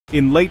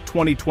In late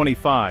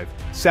 2025,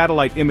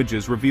 satellite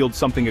images revealed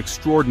something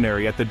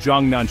extraordinary at the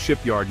Jiangnan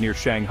shipyard near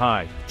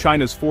Shanghai,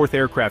 China's fourth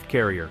aircraft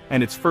carrier,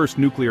 and its first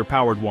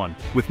nuclear-powered one.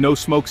 With no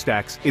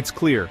smokestacks, it's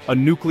clear, a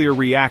nuclear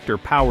reactor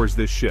powers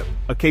this ship,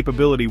 a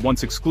capability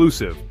once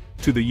exclusive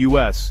to the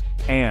US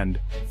and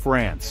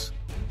France.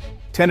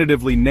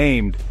 Tentatively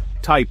named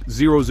Type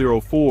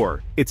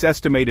 004, it's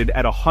estimated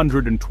at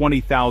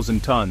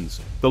 120,000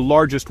 tons, the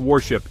largest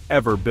warship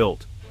ever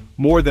built.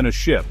 More than a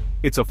ship,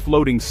 it's a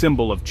floating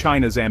symbol of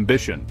China's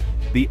ambition.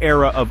 The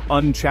era of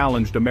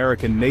unchallenged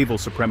American naval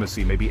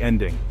supremacy may be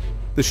ending.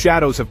 The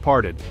shadows have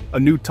parted, a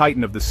new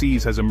titan of the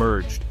seas has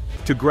emerged.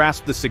 To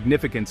grasp the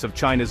significance of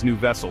China's new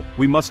vessel,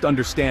 we must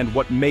understand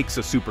what makes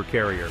a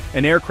supercarrier.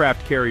 An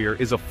aircraft carrier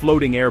is a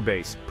floating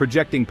airbase,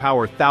 projecting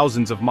power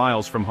thousands of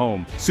miles from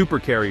home.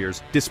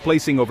 Supercarriers,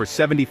 displacing over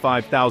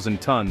 75,000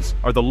 tons,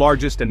 are the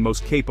largest and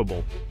most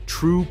capable,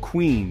 true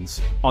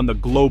queens on the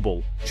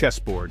global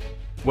chessboard.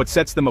 What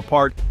sets them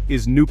apart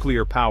is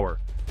nuclear power.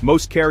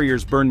 Most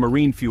carriers burn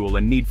marine fuel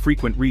and need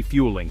frequent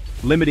refueling,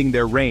 limiting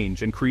their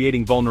range and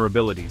creating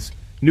vulnerabilities.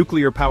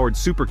 Nuclear-powered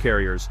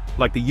supercarriers,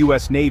 like the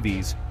US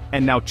Navy's,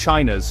 and now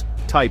China's,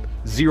 Type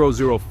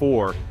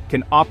 004,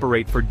 can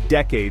operate for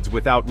decades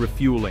without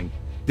refueling.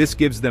 This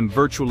gives them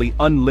virtually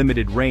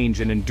unlimited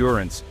range and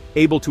endurance,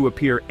 able to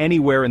appear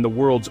anywhere in the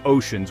world's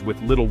oceans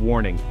with little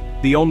warning.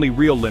 The only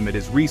real limit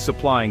is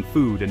resupplying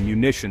food and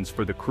munitions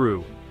for the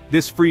crew.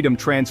 This freedom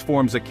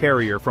transforms a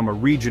carrier from a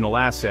regional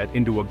asset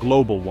into a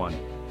global one.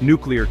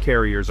 Nuclear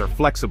carriers are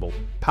flexible,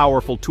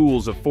 powerful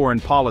tools of foreign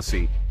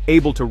policy,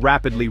 able to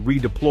rapidly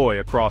redeploy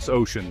across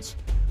oceans.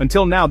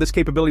 Until now, this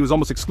capability was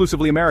almost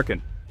exclusively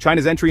American.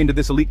 China's entry into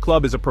this elite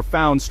club is a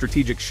profound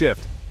strategic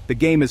shift. The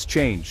game has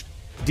changed.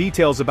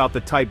 Details about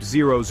the Type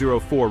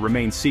 004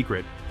 remain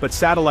secret, but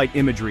satellite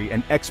imagery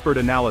and expert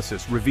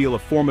analysis reveal a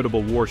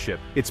formidable warship.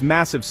 Its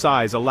massive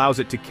size allows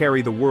it to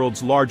carry the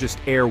world's largest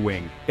air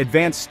wing,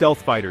 advanced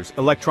stealth fighters,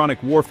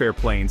 electronic warfare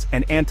planes,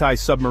 and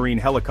anti-submarine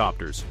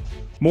helicopters.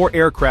 More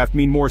aircraft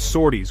mean more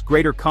sorties,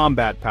 greater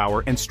combat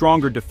power, and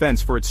stronger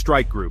defense for its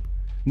strike group.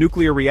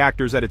 Nuclear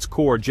reactors at its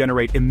core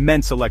generate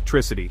immense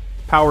electricity,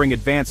 powering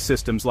advanced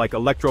systems like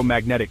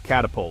electromagnetic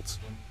catapults.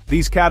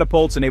 These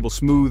catapults enable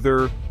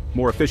smoother,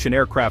 more efficient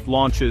aircraft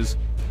launches,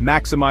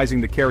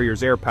 maximizing the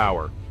carrier's air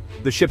power.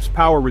 The ship's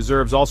power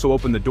reserves also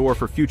open the door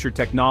for future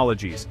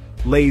technologies,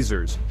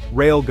 lasers,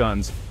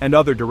 railguns, and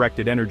other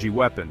directed energy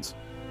weapons.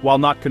 While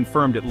not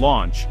confirmed at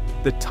launch,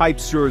 the Type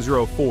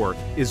 004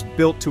 is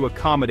built to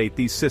accommodate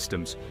these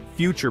systems,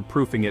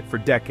 future-proofing it for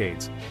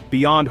decades.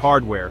 Beyond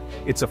hardware,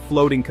 it's a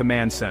floating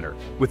command center,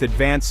 with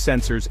advanced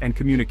sensors and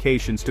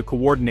communications to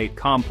coordinate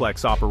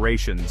complex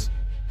operations.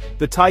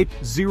 The Type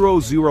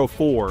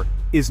 004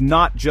 is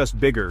not just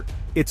bigger,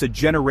 it's a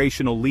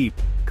generational leap,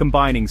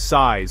 combining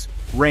size,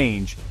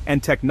 range,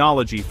 and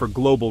technology for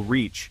global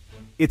reach.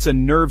 It's a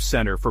nerve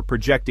center for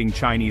projecting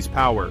Chinese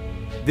power.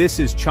 This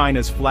is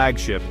China's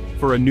flagship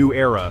for a new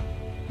era.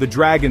 The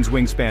Dragon's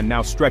wingspan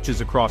now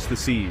stretches across the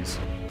seas.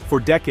 For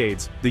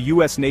decades, the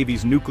US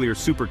Navy's nuclear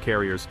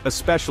supercarriers,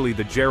 especially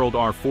the Gerald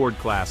R. Ford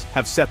class,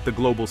 have set the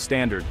global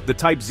standard. The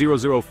Type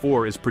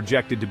 004 is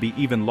projected to be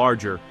even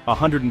larger,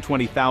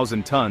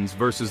 120,000 tons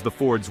versus the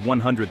Ford's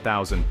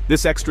 100,000.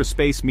 This extra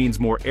space means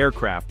more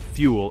aircraft,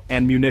 fuel,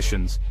 and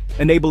munitions,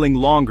 enabling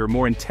longer,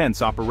 more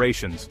intense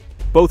operations.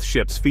 Both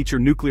ships feature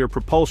nuclear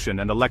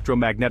propulsion and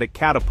electromagnetic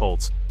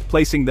catapults,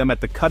 placing them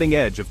at the cutting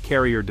edge of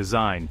carrier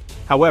design.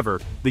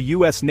 However, the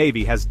US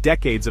Navy has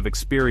decades of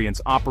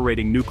experience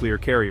operating nuclear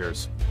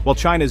carriers, while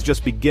China is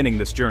just beginning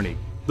this journey.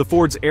 The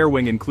Ford's air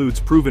wing includes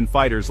proven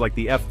fighters like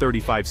the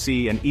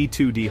F-35C and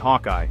E-2D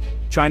Hawkeye.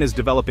 China's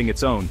developing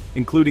its own,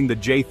 including the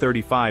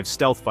J-35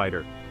 stealth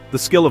fighter. The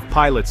skill of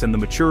pilots and the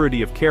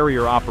maturity of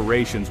carrier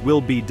operations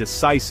will be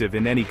decisive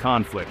in any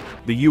conflict.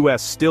 The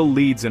US still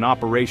leads in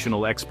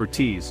operational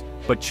expertise,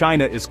 but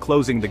China is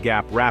closing the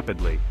gap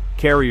rapidly.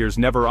 Carriers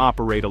never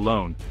operate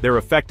alone. Their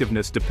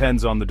effectiveness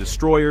depends on the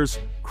destroyers,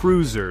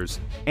 cruisers,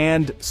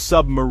 and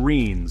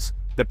submarines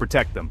that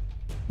protect them.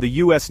 The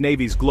US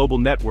Navy's global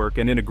network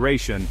and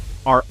integration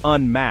are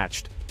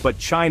unmatched, but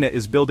China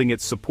is building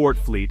its support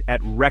fleet at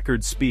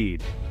record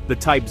speed. The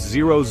Type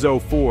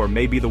 004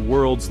 may be the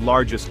world's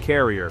largest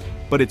carrier,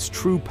 but its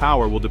true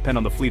power will depend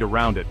on the fleet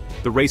around it.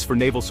 The race for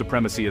naval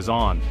supremacy is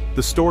on.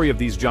 The story of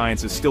these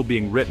giants is still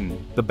being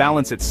written. The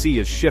balance at sea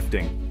is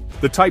shifting.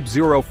 The Type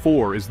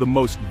 04 is the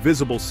most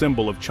visible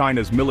symbol of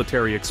China's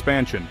military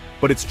expansion,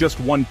 but it's just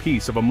one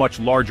piece of a much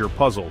larger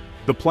puzzle.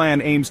 The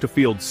plan aims to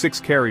field 6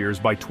 carriers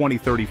by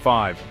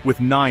 2035, with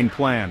 9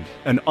 planned,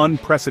 an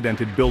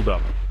unprecedented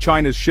buildup.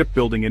 China's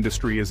shipbuilding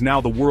industry is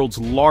now the world's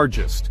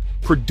largest,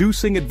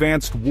 producing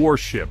advanced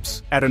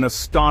warships at an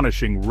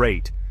astonishing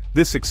rate.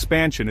 This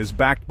expansion is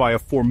backed by a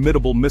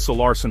formidable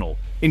missile arsenal,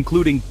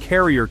 including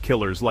carrier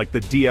killers like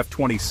the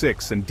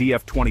DF-26 and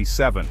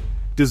DF-27.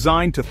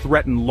 Designed to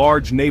threaten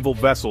large naval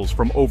vessels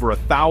from over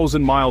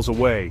 1,000 miles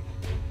away.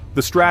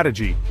 The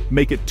strategy: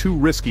 make it too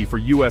risky for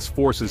US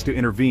forces to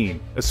intervene,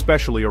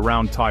 especially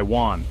around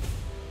Taiwan.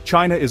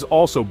 China is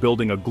also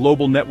building a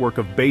global network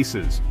of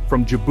bases,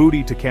 from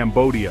Djibouti to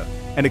Cambodia,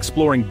 and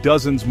exploring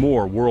dozens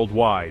more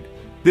worldwide.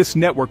 This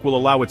network will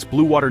allow its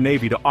Blue Water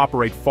Navy to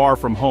operate far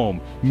from home,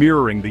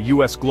 mirroring the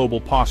US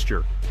global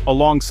posture.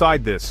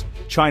 Alongside this,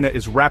 China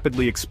is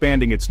rapidly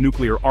expanding its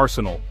nuclear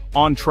arsenal,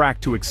 on track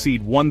to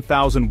exceed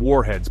 1,000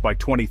 warheads by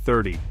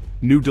 2030.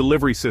 New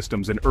delivery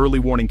systems and early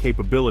warning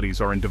capabilities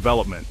are in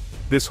development.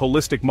 This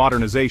holistic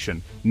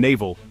modernization,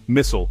 naval,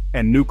 missile,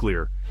 and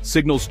nuclear,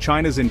 signals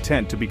China's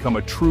intent to become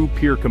a true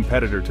peer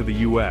competitor to the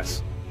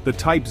US. The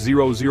Type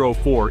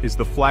 004 is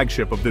the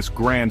flagship of this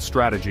grand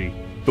strategy.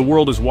 The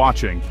world is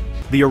watching.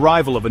 The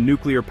arrival of a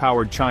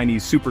nuclear-powered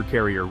Chinese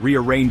supercarrier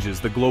rearranges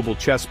the global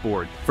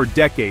chessboard. For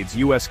decades,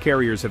 US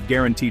carriers have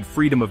guaranteed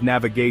freedom of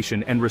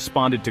navigation and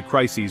responded to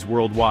crises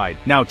worldwide.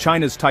 Now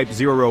China's Type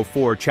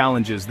 004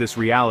 challenges this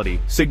reality,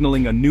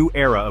 signaling a new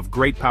era of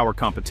great power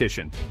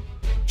competition.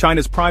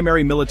 China's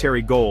primary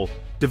military goal: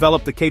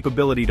 develop the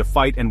capability to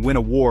fight and win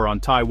a war on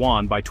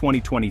Taiwan by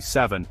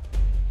 2027.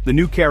 The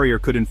new carrier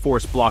could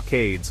enforce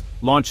blockades,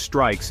 launch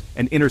strikes,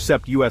 and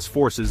intercept US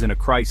forces in a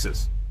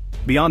crisis.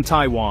 Beyond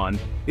Taiwan,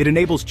 it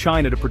enables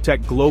China to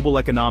protect global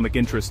economic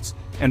interests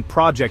and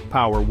project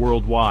power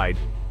worldwide.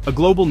 A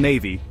global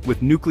navy,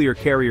 with nuclear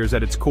carriers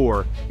at its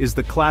core, is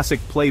the classic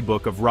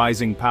playbook of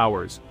rising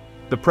powers.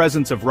 The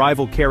presence of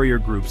rival carrier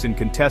groups in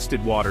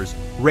contested waters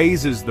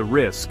raises the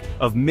risk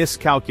of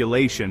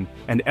miscalculation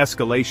and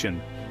escalation.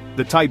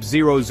 The Type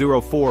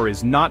 004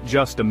 is not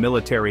just a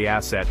military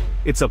asset,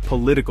 it's a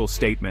political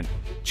statement.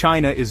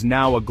 China is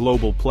now a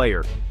global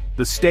player.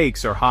 The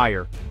stakes are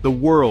higher, the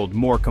world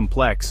more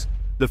complex.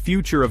 The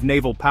future of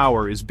naval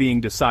power is being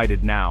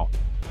decided now.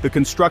 The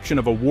construction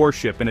of a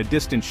warship in a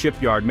distant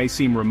shipyard may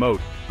seem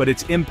remote, but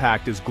its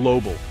impact is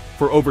global.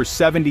 For over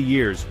 70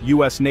 years,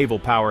 US naval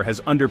power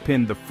has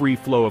underpinned the free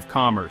flow of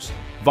commerce,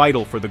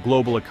 vital for the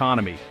global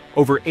economy.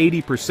 Over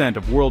 80%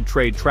 of world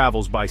trade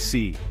travels by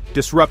sea.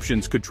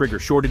 Disruptions could trigger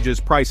shortages,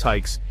 price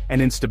hikes,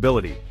 and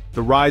instability.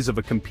 The rise of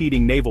a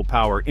competing naval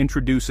power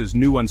introduces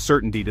new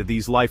uncertainty to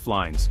these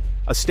lifelines.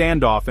 A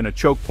standoff in a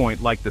choke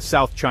point like the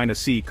South China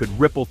Sea could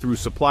ripple through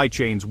supply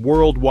chains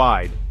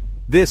worldwide.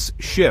 This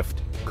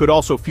shift could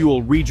also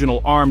fuel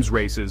regional arms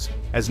races,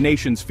 as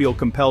nations feel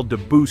compelled to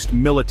boost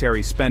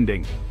military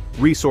spending.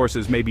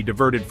 Resources may be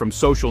diverted from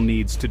social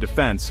needs to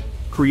defense,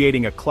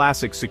 creating a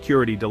classic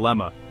security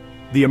dilemma.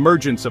 The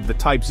emergence of the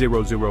Type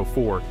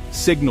 004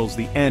 signals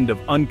the end of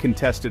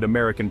uncontested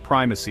American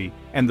primacy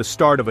and the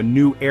start of a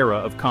new era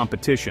of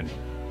competition.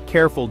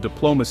 Careful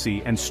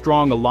diplomacy and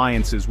strong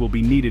alliances will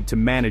be needed to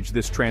manage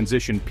this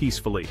transition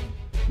peacefully.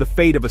 The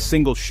fate of a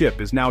single ship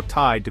is now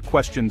tied to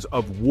questions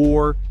of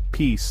war,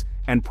 peace,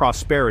 and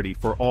prosperity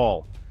for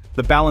all.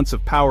 The balance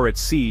of power at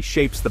sea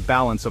shapes the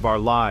balance of our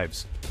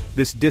lives.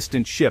 This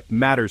distant ship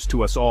matters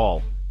to us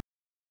all.